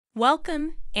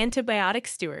Welcome, antibiotic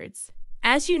stewards.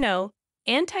 As you know,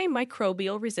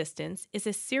 antimicrobial resistance is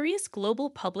a serious global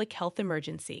public health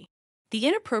emergency. The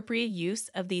inappropriate use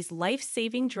of these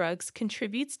life-saving drugs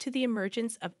contributes to the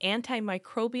emergence of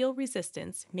antimicrobial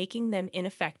resistance, making them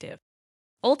ineffective.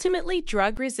 Ultimately,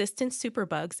 drug-resistant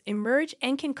superbugs emerge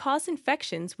and can cause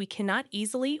infections we cannot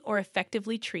easily or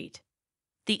effectively treat.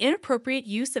 The inappropriate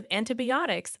use of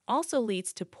antibiotics also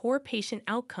leads to poor patient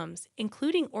outcomes,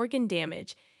 including organ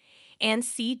damage and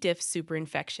C. diff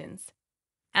superinfections.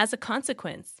 As a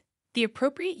consequence, the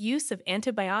appropriate use of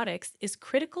antibiotics is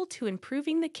critical to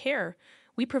improving the care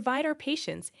we provide our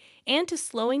patients and to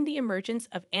slowing the emergence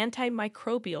of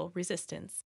antimicrobial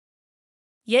resistance.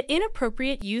 Yet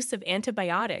inappropriate use of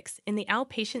antibiotics in the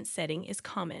outpatient setting is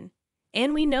common,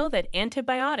 and we know that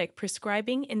antibiotic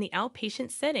prescribing in the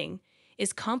outpatient setting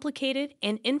is complicated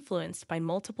and influenced by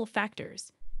multiple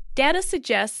factors. Data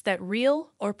suggests that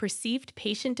real or perceived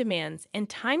patient demands and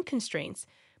time constraints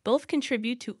both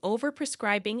contribute to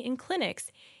overprescribing in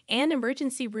clinics and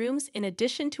emergency rooms, in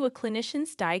addition to a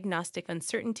clinician's diagnostic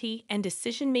uncertainty and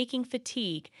decision-making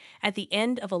fatigue at the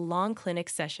end of a long clinic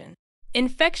session.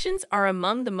 Infections are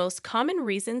among the most common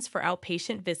reasons for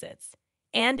outpatient visits,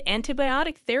 and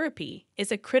antibiotic therapy is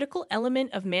a critical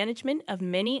element of management of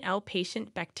many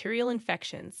outpatient bacterial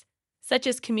infections, such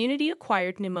as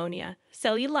community-acquired pneumonia,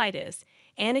 cellulitis,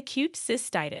 and acute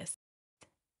cystitis.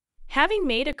 Having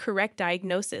made a correct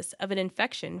diagnosis of an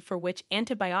infection for which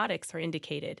antibiotics are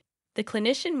indicated, the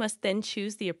clinician must then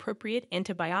choose the appropriate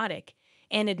antibiotic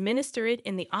and administer it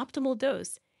in the optimal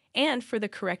dose and for the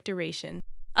correct duration.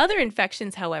 Other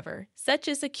infections, however, such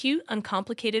as acute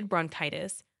uncomplicated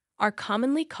bronchitis, are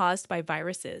commonly caused by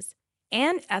viruses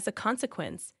and, as a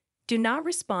consequence, do not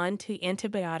respond to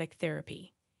antibiotic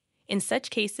therapy. In such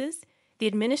cases, the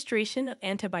administration of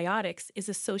antibiotics is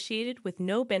associated with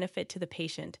no benefit to the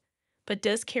patient, but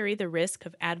does carry the risk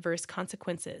of adverse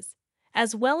consequences,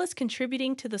 as well as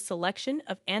contributing to the selection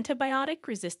of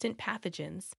antibiotic-resistant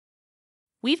pathogens.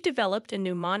 We've developed a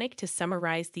mnemonic to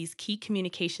summarize these key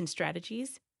communication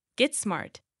strategies, Get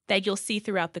Smart, that you'll see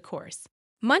throughout the course.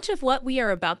 Much of what we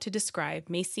are about to describe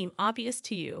may seem obvious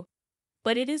to you,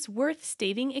 but it is worth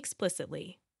stating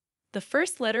explicitly. The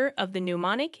first letter of the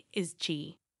mnemonic is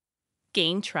G.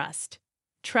 Gain trust.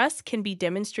 Trust can be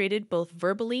demonstrated both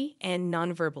verbally and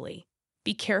non-verbally.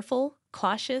 Be careful,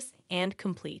 cautious, and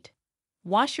complete.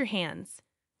 Wash your hands.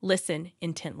 Listen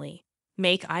intently.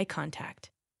 Make eye contact.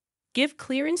 Give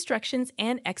clear instructions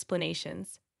and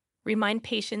explanations. Remind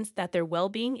patients that their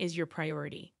well-being is your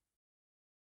priority.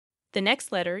 The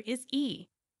next letter is E.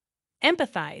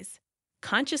 Empathize.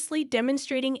 Consciously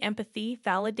demonstrating empathy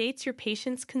validates your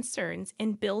patient's concerns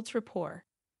and builds rapport.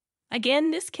 Again,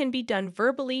 this can be done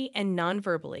verbally and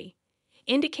non-verbally.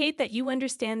 Indicate that you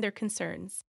understand their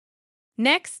concerns.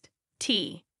 Next,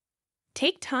 T.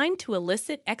 Take time to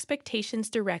elicit expectations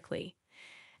directly.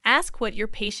 Ask what your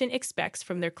patient expects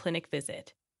from their clinic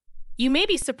visit. You may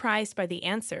be surprised by the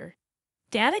answer.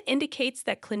 Data indicates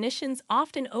that clinicians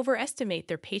often overestimate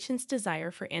their patients'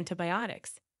 desire for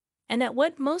antibiotics, and that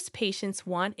what most patients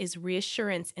want is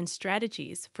reassurance and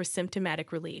strategies for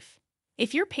symptomatic relief.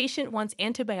 If your patient wants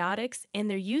antibiotics and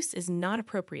their use is not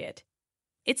appropriate,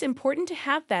 it's important to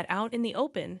have that out in the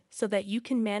open so that you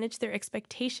can manage their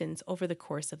expectations over the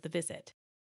course of the visit.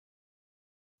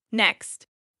 Next,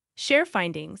 share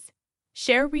findings.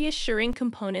 Share reassuring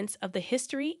components of the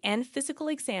history and physical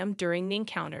exam during the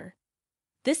encounter.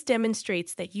 This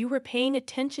demonstrates that you were paying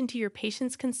attention to your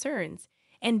patient's concerns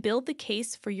and build the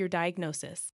case for your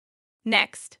diagnosis.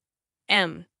 Next,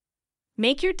 M.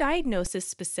 Make your diagnosis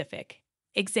specific.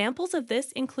 Examples of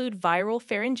this include viral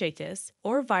pharyngitis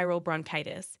or viral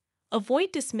bronchitis.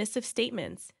 Avoid dismissive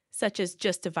statements, such as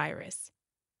just a virus.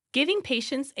 Giving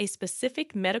patients a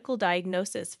specific medical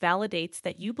diagnosis validates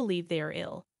that you believe they are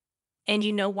ill, and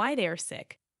you know why they are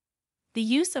sick. The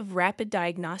use of rapid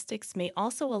diagnostics may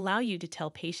also allow you to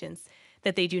tell patients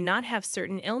that they do not have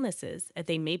certain illnesses that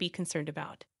they may be concerned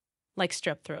about, like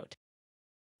strep throat.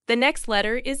 The next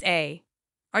letter is A.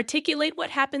 Articulate what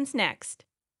happens next.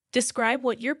 Describe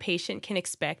what your patient can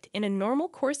expect in a normal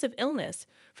course of illness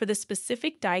for the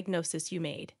specific diagnosis you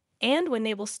made, and when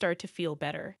they will start to feel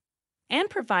better. And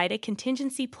provide a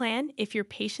contingency plan if your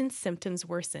patient's symptoms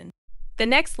worsen. The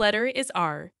next letter is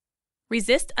R.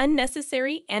 Resist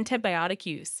unnecessary antibiotic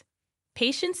use.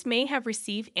 Patients may have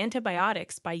received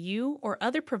antibiotics by you or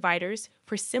other providers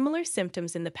for similar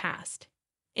symptoms in the past.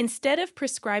 Instead of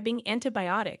prescribing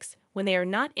antibiotics when they are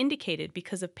not indicated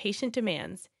because of patient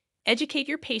demands, educate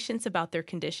your patients about their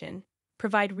condition,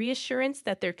 provide reassurance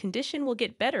that their condition will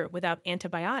get better without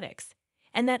antibiotics,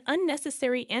 and that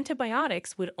unnecessary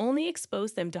antibiotics would only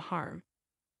expose them to harm.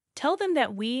 Tell them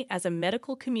that we, as a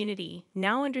medical community,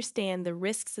 now understand the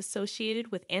risks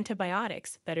associated with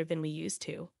antibiotics better than we used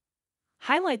to.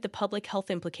 Highlight the public health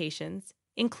implications,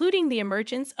 including the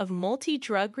emergence of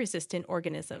multi-drug resistant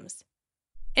organisms.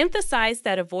 Emphasize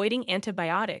that avoiding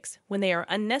antibiotics when they are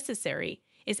unnecessary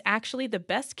is actually the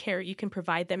best care you can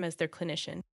provide them as their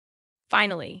clinician.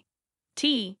 Finally,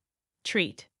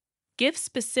 treat. Give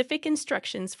specific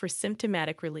instructions for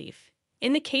symptomatic relief.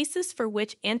 In the cases for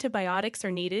which antibiotics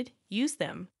are needed, use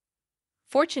them.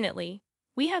 Fortunately,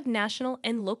 we have national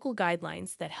and local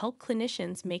guidelines that help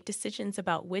clinicians make decisions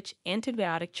about which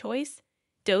antibiotic choice,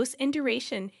 dose, and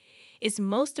duration is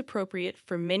most appropriate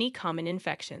for many common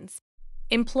infections.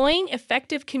 Employing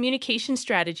effective communication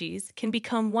strategies can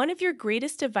become one of your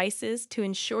greatest devices to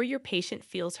ensure your patient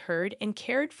feels heard and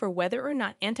cared for whether or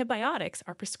not antibiotics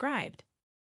are prescribed.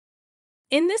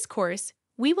 In this course,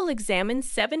 we will examine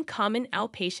 7 common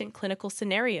outpatient clinical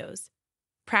scenarios,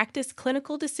 practice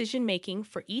clinical decision-making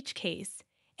for each case,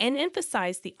 and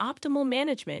emphasize the optimal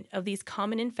management of these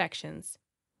common infections.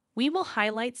 We will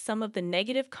highlight some of the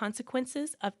negative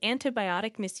consequences of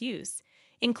antibiotic misuse,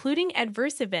 including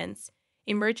adverse events,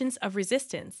 emergence of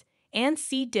resistance, and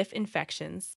C. diff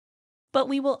infections. But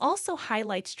we will also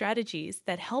highlight strategies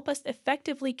that help us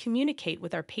effectively communicate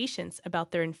with our patients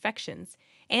about their infections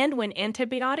and when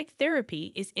antibiotic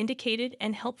therapy is indicated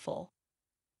and helpful.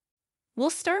 We'll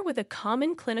start with a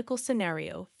common clinical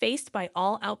scenario faced by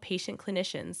all outpatient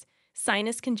clinicians: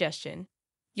 sinus congestion.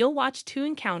 You'll watch 2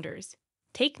 encounters.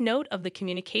 Take note of the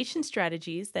communication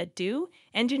strategies that do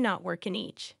and do not work in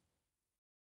each.